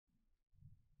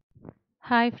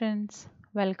Hi friends,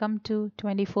 welcome to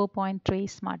 24.3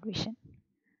 Smart Vision.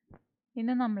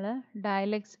 ഇന്ന് നമ്മൾ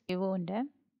ഡയലക്സ് എവോൻ്റെ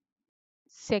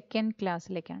second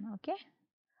ക്ലാസ്സിലേക്കാണ്. Okay,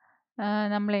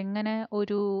 നമ്മൾ എങ്ങനെ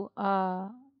ഒരു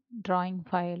ഡ്രോയിങ്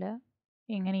ഫയൽ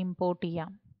എങ്ങനെ ഇമ്പോർട്ട്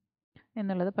ചെയ്യാം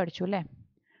എന്നുള്ളത് പഠിച്ചു അല്ലേ.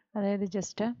 അതായത്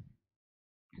ജസ്റ്റ്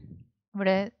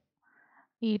ഇവിടെ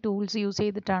ഈ ടൂൾസ് യൂസ്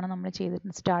ചെയ്തിട്ടാണ് നമ്മൾ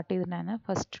സ്റ്റാർട്ട് ചെയ്തിട്ടുണ്ടായിരുന്നത്.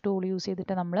 ഫസ്റ്റ് ടൂൾ യൂസ്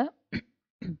ചെയ്തിട്ട് നമ്മൾ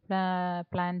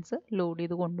പ്ലാൻസ് ലോഡ്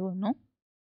ചെയ്ത് കൊണ്ടുവന്നു.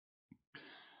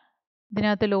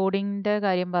 ഇതിനകത്ത് ലോഡിങ്ങിൻ്റെ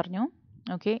കാര്യം പറഞ്ഞു.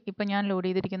 ഓക്കെ, ഇപ്പം ഞാൻ ലോഡ്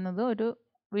ചെയ്തിരിക്കുന്നത് ഒരു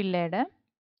വില്ലയുടെ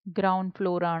ഗ്രൗണ്ട്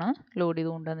ഫ്ലോർ ആണ് ലോഡ് ചെയ്ത്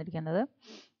കൊണ്ടുവന്നിരിക്കുന്നത്.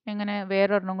 എങ്ങനെ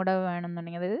വേറൊരെണ്ണം കൂടെ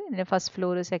വേണമെന്നുണ്ടെങ്കിൽ അതായത് ഇതിൻ്റെ ഫസ്റ്റ്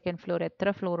ഫ്ലോർ സെക്കൻഡ് ഫ്ലോർ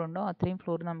എത്ര ഫ്ലോർ ഉണ്ടോ അത്രയും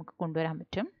ഫ്ലോർ നമുക്ക് കൊണ്ടുവരാൻ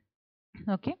പറ്റും.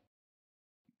 ഓക്കെ,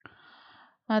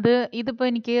 ഇതിപ്പോൾ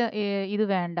എനിക്ക് ഇത്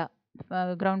വേണ്ട,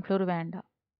 ഗ്രൗണ്ട് ഫ്ലോർ വേണ്ട,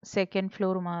 സെക്കൻഡ്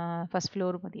ഫ്ലോർ ഫസ്റ്റ്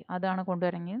ഫ്ലോർ മതി, അതാണ്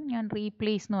കൊണ്ടുവരണമെങ്കിൽ ഞാൻ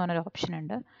റീപ്ലേസ് എന്ന് പറഞ്ഞൊരു ഓപ്ഷൻ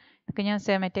ഉണ്ട്. ഇതൊക്കെ ഞാൻ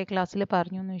മറ്റേ ക്ലാസ്സിൽ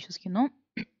പറഞ്ഞു എന്ന് വിശ്വസിക്കുന്നു.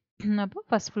 അപ്പോൾ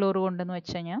ഫസ്റ്റ് ഫ്ലോർ കൊണ്ടെന്ന്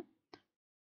വെച്ച് കഴിഞ്ഞാൽ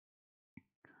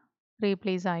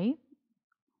റീപ്ലേസ് ആയി.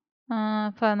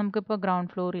 നമുക്കിപ്പോൾ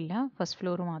ഗ്രൗണ്ട് ഫ്ലോർ ഇല്ല, ഫസ്റ്റ്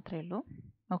ഫ്ലോർ മാത്രമേ ഉള്ളൂ.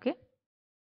 Okay,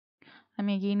 I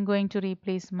M again going to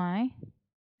replace my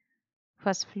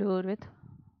first floor with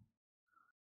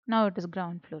now it is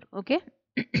ground floor. Okay,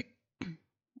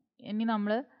 ഇനി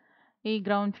നമ്മൾ ഈ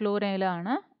ഗ്രൗണ്ട്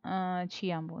ഫ്ലോറിലാണ്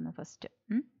ചെയ്യാൻ പോകുന്നത്. First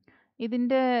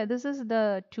this is the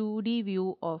 2D view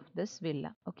of this villa.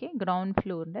 Okay, ground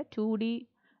floor ന്റെ 2D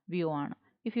view ആണ്.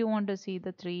 If you want to see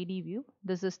the 3D view,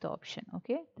 this is the option.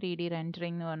 Okay, 3D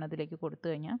rendering എന്ന് പറഞ്ഞതിലേക്ക് കൊടുത്തു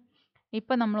കഴിഞ്ഞാൽ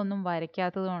ഇപ്പം നമ്മളൊന്നും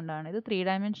വരയ്ക്കാത്തത് കൊണ്ടാണ് ഇത്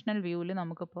 3D വ്യൂവിൽ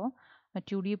നമുക്കിപ്പോൾ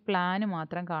 2D പ്ലാന്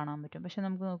മാത്രം കാണാൻ പറ്റും. പക്ഷെ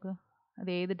നമുക്ക് നോക്ക്,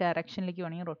 അത് ഏത് ഡയറക്ഷനിലേക്ക്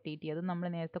വേണമെങ്കിൽ റൊട്ടേറ്റ് ചെയ്യാം. അത് നമ്മൾ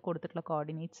നേരത്തെ കൊടുത്തിട്ടുള്ള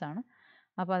കോർഡിനേറ്റ്സ് ആണ്.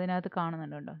 അപ്പോൾ അതിനകത്ത്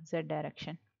കാണുന്നുണ്ടോ Z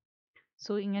ഡയറക്ഷൻ.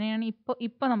 സോ ഇങ്ങനെയാണ്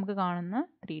ഇപ്പോൾ നമുക്ക് കാണുന്ന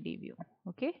 3D വ്യൂ.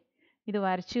 ഓക്കെ, ഇത്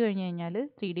വരച്ചു കഴിഞ്ഞ് കഴിഞ്ഞാൽ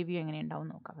 3D വ്യൂ എങ്ങനെ ഉണ്ടാവും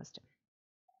നോക്കാം ഫസ്റ്റ്.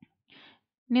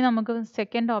 ഇനി നമുക്ക്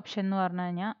സെക്കൻഡ് ഓപ്ഷൻ എന്ന് പറഞ്ഞു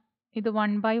കഴിഞ്ഞാൽ ഇത്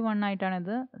 1 by 1 ആയിട്ടാണ്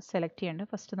ഇത് സെലക്ട് ചെയ്യേണ്ടത്.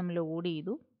 ഫസ്റ്റ് നമ്മൾ ലോഡ്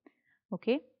ചെയ്തു.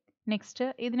 ഓക്കെ, നെക്സ്റ്റ്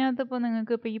ഇതിനകത്ത് ഇപ്പോൾ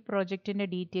നിങ്ങൾക്ക് ഇപ്പോൾ ഈ പ്രോജക്റ്റിൻ്റെ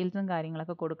ഡീറ്റെയിൽസും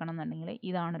കാര്യങ്ങളൊക്കെ കൊടുക്കണം എന്നുണ്ടെങ്കിൽ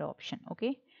ഇതാണൊരു ഓപ്ഷൻ.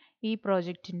 ഓക്കെ, ഈ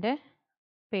പ്രോജക്റ്റിൻ്റെ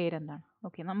പേരെന്താണ്?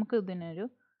 ഓക്കെ, നമുക്ക് ഇതിനൊരു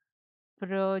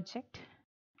പ്രോജക്റ്റ്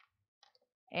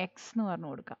എക്സ് എന്ന്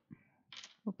പറഞ്ഞു കൊടുക്കാം.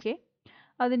 ഓക്കെ,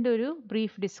 അതിൻ്റെ ഒരു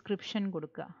ബ്രീഫ് ഡിസ്ക്രിപ്ഷൻ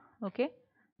കൊടുക്കുക. Okay,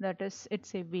 that is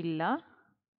it's A villa,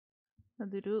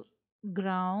 അതൊരു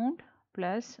ഗ്രൗണ്ട്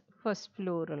പ്ലസ് ഫസ്റ്റ്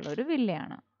ഫ്ലോറുള്ള ഒരു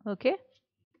വില്ലയാണ്. Okay,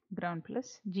 ground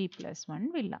plus G+1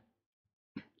 villa.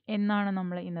 എന്നാണ്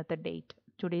നമ്മൾ ഇന്നത്തെ ഡേറ്റ്,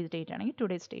 ടുഡേസ് ഡേറ്റ് ആണെങ്കിൽ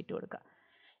ടുഡേസ് ഡേറ്റ് കൊടുക്കുക.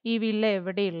 ഈ വില്ല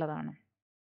എവിടെയുള്ളതാണ്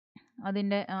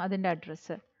അതിൻ്റെ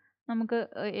അഡ്രസ്സ് നമുക്ക്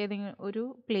ഏതെങ്കിലും ഒരു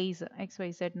പ്ലേസ്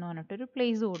XYZ എന്ന് പറഞ്ഞിട്ടൊരു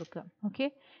പ്ലേസ് കൊടുക്കുക. ഓക്കെ,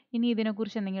 ഇനി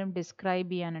ഇതിനെക്കുറിച്ച് എന്തെങ്കിലും ഡിസ്ക്രൈബ്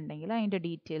ചെയ്യാനുണ്ടെങ്കിൽ അതിൻ്റെ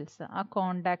ഡീറ്റെയിൽസ്,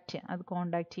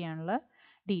 കോണ്ടാക്ട് ചെയ്യാനുള്ള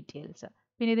ഡീറ്റെയിൽസ്,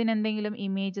 പിന്നെ ഇതിനെന്തെങ്കിലും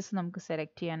ഇമേജസ് നമുക്ക്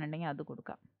സെലക്ട് ചെയ്യാനുണ്ടെങ്കിൽ അത്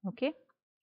കൊടുക്കാം. ഓക്കെ,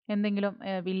 എന്തെങ്കിലും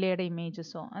വില്ലയുടെ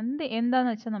ഇമേജസോ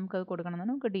എന്താണെന്ന് വെച്ചാൽ നമുക്കത് കൊടുക്കണം.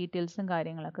 നമുക്ക് ഡീറ്റെയിൽസും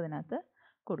കാര്യങ്ങളൊക്കെ ഇതിനകത്ത്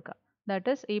കൊടുക്കാം.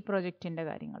 ദാറ്റ് ഈസ് ഈ പ്രൊജക്റ്റിൻ്റെ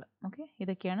കാര്യങ്ങൾ. ഓക്കെ,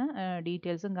 ഇതൊക്കെയാണ്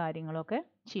ഡീറ്റെയിൽസും കാര്യങ്ങളൊക്കെ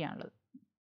ചെയ്യാനുള്ളത്.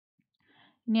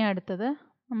 ഇനി അടുത്തത്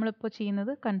നമ്മളിപ്പോൾ ചെയ്യുന്നത്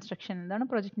കൺസ്ട്രക്ഷൻ. എന്താണ്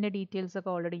പ്രൊജക്റ്റിൻ്റെ ഡീറ്റെയിൽസ് ഒക്കെ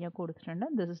ഓൾറെഡി ഞാൻ കൊടുത്തിട്ടുണ്ട്.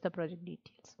 This is the project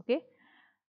details. Okay,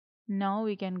 now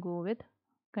we can go with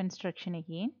construction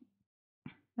again.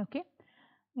 Okay,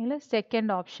 ഇതിൽ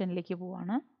സെക്കൻഡ് ഓപ്ഷനിലേക്ക്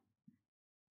പോവാണ്.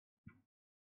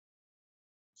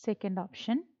 സെക്കൻഡ്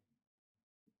ഓപ്ഷൻ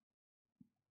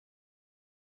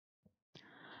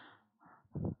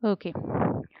ഓക്കെ,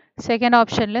 സെക്കൻഡ്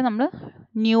ഓപ്ഷനിൽ നമ്മൾ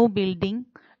new building,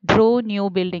 draw new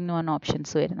building എന്ന് പറഞ്ഞ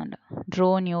ഓപ്ഷൻസ് വരുന്നുണ്ട്. ഡ്രോ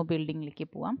ന്യൂ ബിൽഡിങ്ങിലേക്ക്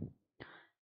പോവാം.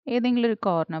 ഏതെങ്കിലും ഒരു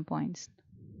corner points.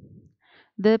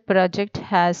 The project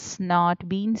has not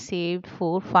been saved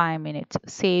for 5 minutes.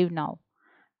 Save now.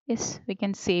 Yes, we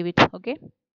can save it. Okay,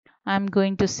 I'm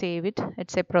going to save it.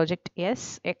 It's a project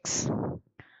SX.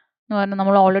 എന്ന് പറഞ്ഞാൽ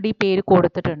നമ്മൾ already പേര്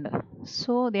കൊടുത്തിട്ടുണ്ട്.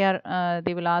 So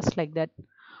they will ask like that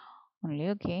only.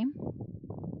 Okay,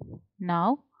 now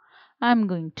I'm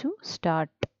going to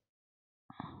start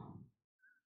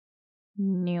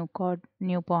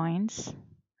new points.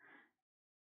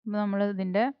 നമ്മൾ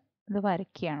ഇതിൻ്റെ ഇത്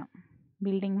വരയ്ക്കുകയാണ്,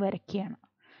 building വരയ്ക്കുകയാണ്.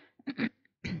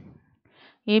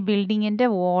 ഈ ബിൽഡിങ്ങിൻ്റെ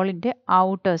വാളിൻ്റെ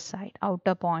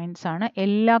ഔട്ടർ പോയിന്റ്സ് ആണ്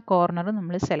എല്ലാ കോർണറും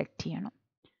നമ്മൾ സെലക്ട് ചെയ്യണം,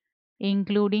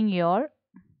 including your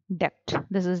duct.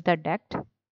 This is the duct.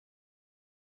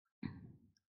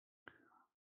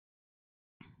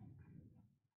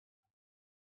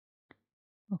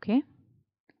 Okay,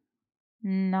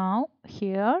 now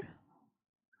here,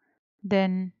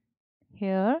 then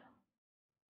here,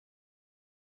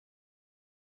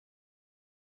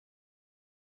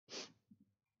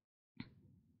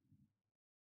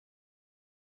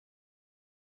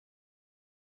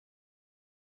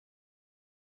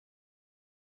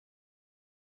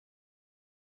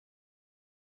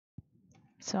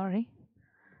 sorry,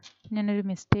 ഞാനൊരു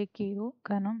മിസ്റ്റേക്ക് ചെയ്തു.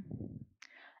 കാരണം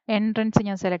എൻട്രൻസ്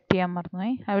ഞാൻ സെലക്ട് ചെയ്യാൻ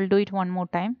മറന്നുപോയി. I will do it one more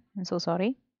time. I M so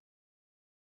sorry.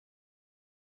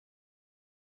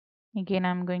 Again,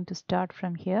 I'm going to start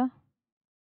from here,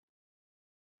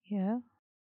 here,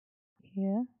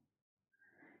 here,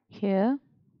 here.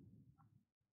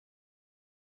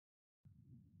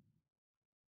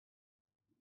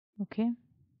 Okay.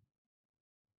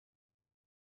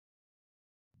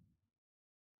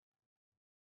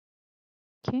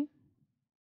 Okay.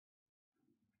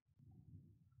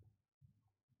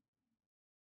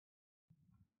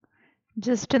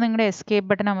 Just നിങ്ങളുടെ escape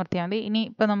button അമർത്തിയാൽ മതി. ഇനി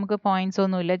ഇപ്പം നമുക്ക് പോയിന്റ്സ്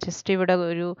ഒന്നുമില്ല, ജസ്റ്റ് ഇവിടെ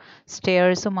ഒരു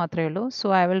സ്റ്റെയർസ് മാത്രമേ ഉള്ളൂ. So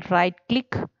I will write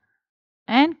click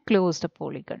and close the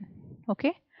polygon.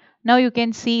 Okay, now you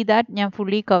can see that ഞാൻ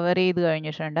ഫുള്ളി കവർ ചെയ്ത്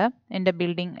കഴിഞ്ഞിട്ടുണ്ട്. എൻ്റെ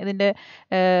ബിൽഡിംഗ് ഇതിൻ്റെ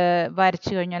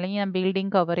വരച്ച് കഴിഞ്ഞാൽ, അല്ലെങ്കിൽ ഞാൻ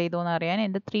ബിൽഡിംഗ് കവർ ചെയ്തോ എന്ന് അറിയാൻ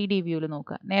എൻ്റെ 3D വ്യൂവിൽ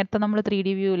നോക്കുക. നേരത്തെ നമ്മൾ 3D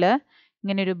വ്യൂവിൽ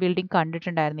ഇങ്ങനെ ഒരു ബിൽഡിംഗ്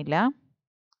കണ്ടിട്ടുണ്ടായിരുന്നില്ല.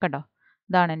 കണ്ടോ,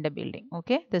 ഇതാണ് എൻ്റെ building.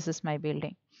 Okay, this is my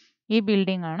building. ഈ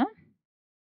ബിൽഡിംഗ് ആണ്.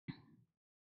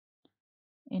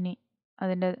 ഇനി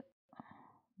അതിൻ്റെ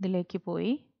ഇതിലേക്ക്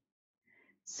പോയി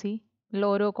സി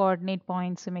ഓരോ കോർഡിനേറ്റ്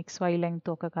പോയിന്റ്സും എക്സ് വൈ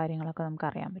ലെങ്ത്തും ഒക്കെ കാര്യങ്ങളൊക്കെ നമുക്ക്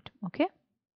അറിയാൻ പറ്റും. ഓക്കെ,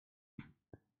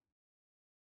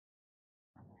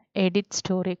 എഡിറ്റ്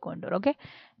സ്റ്റോറി കൊണ്ടുവരും. ഓക്കെ,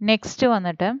 നെക്സ്റ്റ്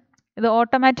വന്നിട്ട് ഇത്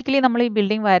ഓട്ടോമാറ്റിക്കലി നമ്മൾ ഈ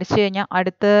ബിൽഡിംഗ് വരച്ച് കഴിഞ്ഞാൽ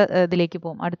അടുത്ത ഇതിലേക്ക്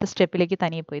പോകും, അടുത്ത സ്റ്റെപ്പിലേക്ക്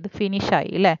തനിയെ പോയി. ഇത് ഫിനിഷ്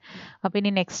ആയി അല്ലേ. അപ്പം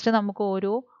ഇനി നെക്സ്റ്റ് നമുക്ക്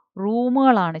ഓരോ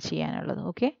റൂമുകളാണ് ചെയ്യാനുള്ളത്.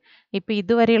 ഓക്കെ, ഇപ്പം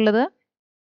ഇതുവരെയുള്ളത്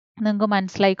നിങ്ങൾക്ക്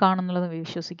മനസ്സിലായി കാണുന്നുള്ളത്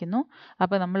വിശ്വസിക്കുന്നു.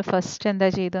 അപ്പോൾ നമ്മൾ ഫസ്റ്റ് എന്താ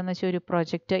ചെയ്തതെന്ന് വെച്ചാൽ ഒരു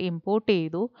പ്രൊജക്റ്റ് ഇമ്പോർട്ട്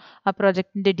ചെയ്തു. ആ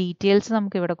പ്രൊജക്റ്റിൻ്റെ ഡീറ്റെയിൽസ്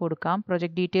നമുക്ക് ഇവിടെ കൊടുക്കാം.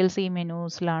 പ്രൊജക്റ്റ് ഡീറ്റെയിൽസ് ഈ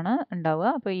മെനൂസിലാണ്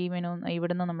ഉണ്ടാവുക. അപ്പോൾ ഈ മെനു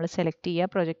ഇവിടെ നിന്ന് നമ്മൾ സെലക്ട് ചെയ്യുക,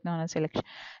 പ്രൊജക്റ്റ് എന്ന് പറഞ്ഞാൽ സെലക്ഷൻ,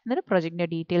 എന്നിട്ട് പ്രൊജക്റ്റിൻ്റെ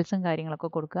ഡീറ്റെയിൽസും കാര്യങ്ങളൊക്കെ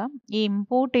കൊടുക്കുക. ഈ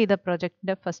ഇമ്പോർട്ട് ചെയ്ത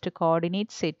പ്രൊജക്റ്റിൻ്റെ ഫസ്റ്റ്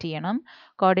കോർഡിനേറ്റ്സ് സെറ്റ് ചെയ്യണം.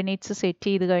 കോർഡിനേറ്റ്സ് സെറ്റ്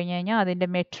ചെയ്ത് കഴിഞ്ഞ് കഴിഞ്ഞാൽ അതിൻ്റെ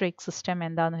മെട്രിക് സിസ്റ്റം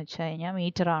എന്താണെന്ന് വെച്ച് കഴിഞ്ഞാൽ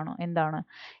മീറ്റർ ആണോ എന്താണ്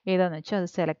ഏതാണെന്ന് വെച്ചാൽ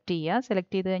അത് സെലക്ട് ചെയ്യുക.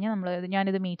 സെലക്ട് ചെയ്ത് കഴിഞ്ഞാൽ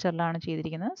ഞാനിത് മീറ്ററിലാണ്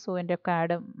ചെയ്തിരിക്കുന്നത്. സോ എൻ്റെ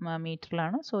കാർഡ്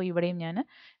മീറ്ററിലാണ്. സോ ഇവിടെയും ഞാൻ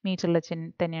മീറ്ററിൽ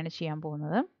തന്നെയാണ് ചെയ്യാൻ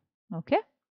പോകുന്നത്. ഓക്കെ,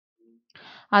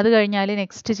 അത് കഴിഞ്ഞാൽ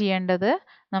നെക്സ്റ്റ് ചെയ്യേണ്ടത്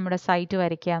നമ്മുടെ സൈറ്റ്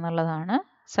വരയ്ക്കുക എന്നുള്ളതാണ്.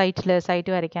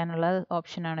 സൈറ്റ് വരയ്ക്കാനുള്ള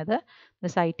ഓപ്ഷനാണിത്.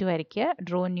 സൈറ്റ് വരയ്ക്കുക,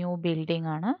 ഡ്രോ ന്യൂ ബിൽഡിംഗ്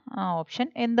ആണ് ആ ഓപ്ഷൻ.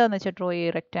 എന്താണെന്ന് വെച്ചാൽ ഡ്രോ ഈ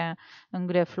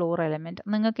റെക്ടാങ്കുലർ ഫ്ലോർ എലമെൻറ്റ്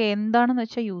നിങ്ങൾക്ക് എന്താണെന്ന്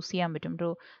വെച്ചാൽ യൂസ് ചെയ്യാൻ പറ്റും.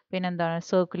 ഡ്രോ പിന്നെന്താണ്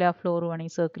സർക്കുലർ ഫ്ലോർ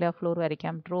വേണമെങ്കിൽ സർക്കുലർ ഫ്ലോർ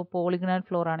വരയ്ക്കാം. ഡ്രോ പോളിഗണൽ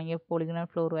ഫ്ലോർ ആണെങ്കിൽ പോളിഗണൽ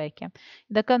ഫ്ലോർ വരയ്ക്കാം.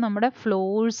 ഇതൊക്കെ നമ്മുടെ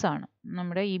ഫ്ലോർസ് ആണ്,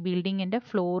 നമ്മുടെ ഈ ബിൽഡിങ്ങിൻ്റെ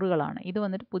ഫ്ലോറുകളാണ്. ഇത്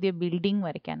വന്നിട്ട് പുതിയ ബിൽഡിംഗ്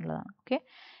വരയ്ക്കാനുള്ളതാണ്. ഓക്കെ,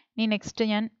 ഇനി നെക്സ്റ്റ്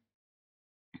ഞാൻ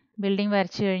ബിൽഡിംഗ്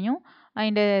വരച്ചു കഴിഞ്ഞു.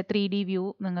 അതിൻ്റെ 3D വ്യൂ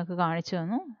നിങ്ങൾക്ക് കാണിച്ചു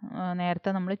തന്നു. നേരത്തെ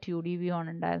നമ്മൾ 2D വ്യൂ ആണ്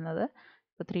ഉണ്ടായിരുന്നത്.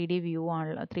 ഇപ്പോൾ 3D വ്യൂ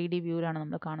ആണല്ലോ, 3D വ്യൂവിലാണ്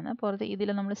നമ്മൾ കാണുന്നത്. പുറത്ത് ഇതിൽ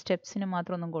നമ്മൾ സ്റ്റെപ്സിന്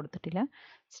മാത്രമൊന്നും കൊടുത്തിട്ടില്ല.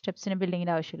 സ്റ്റെപ്സിന്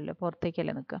ബിൽഡിങ്ങിൻ്റെ ആവശ്യമില്ല,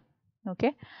 പുറത്തേക്കല്ലേ നിൽക്കുക. ഓക്കെ,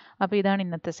 അപ്പോൾ ഇതാണ്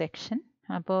ഇന്നത്തെ സെക്ഷൻ.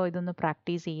 അപ്പോൾ ഇതൊന്ന്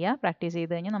പ്രാക്ടീസ് ചെയ്യുക. പ്രാക്ടീസ്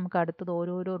ചെയ്ത് കഴിഞ്ഞാൽ നമുക്ക് അടുത്തത്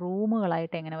ഓരോരോ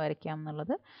റൂമുകളായിട്ട് എങ്ങനെ വരയ്ക്കാം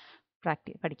എന്നുള്ളത്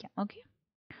പഠിക്കാം. ഓക്കെ,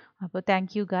 അപ്പോൾ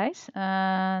താങ്ക് യു ഗൈസ്.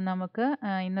 നമുക്ക്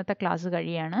ഇന്നത്തെ ക്ലാസ്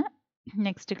കഴിയാണ്.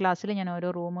 നെക്സ്റ്റ് ക്ലാസ്സിൽ ഞാൻ ഓരോ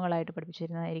റൂമുകളായിട്ട്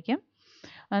പഠിപ്പിച്ചിരുന്നതായിരിക്കും.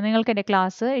 നിങ്ങൾക്ക് എൻ്റെ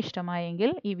ക്ലാസ്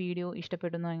ഇഷ്ടമായെങ്കിൽ, ഈ വീഡിയോ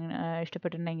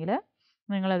ഇഷ്ടപ്പെട്ടിട്ടുണ്ടെങ്കിൽ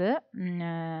നിങ്ങളത്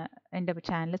എൻ്റെ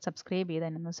ചാനൽ സബ്സ്ക്രൈബ് ചെയ്ത്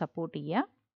എന്നെ ഒന്ന് സപ്പോർട്ട് ചെയ്യുക.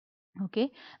 ഓക്കെ,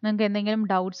 നിങ്ങൾക്ക് എന്തെങ്കിലും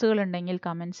ഡൗട്ട്സുകൾ ഉണ്ടെങ്കിൽ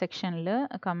കമൻറ്റ് സെക്ഷനിൽ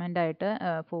കമൻ്റായിട്ട്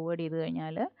ഫോർവേഡ് ചെയ്ത്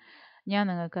കഴിഞ്ഞാൽ ഞാൻ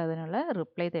നിങ്ങൾക്ക് അതിനുള്ള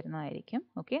റിപ്ലൈ തരുന്നതായിരിക്കും.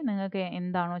 ഓക്കെ, നിങ്ങൾക്ക്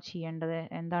എന്താണോ ചെയ്യേണ്ടത്,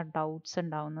 എന്താ ഡൗട്ട്സ്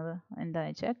ഉണ്ടാവുന്നത്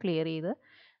എന്താണെന്ന് വെച്ചാൽ ക്ലിയർ ചെയ്ത്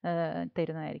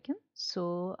തരുന്നതായിരിക്കും. So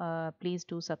please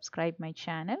do subscribe my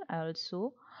channel. Also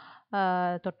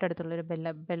തൊട്ടടുത്തുള്ളൊരു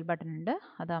bell button ഉണ്ട്,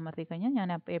 അത് അമർത്തി കഴിഞ്ഞാൽ ഞാൻ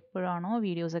എപ്പോഴാണോ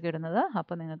വീഡിയോസൊക്കെ ഇടുന്നത്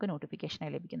അപ്പോൾ നിങ്ങൾക്ക് നോട്ടിഫിക്കേഷൻ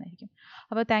ലഭിക്കുന്നതായിരിക്കും.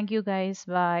 അപ്പോൾ thank you guys,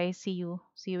 by, C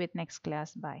you with next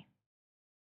class, by.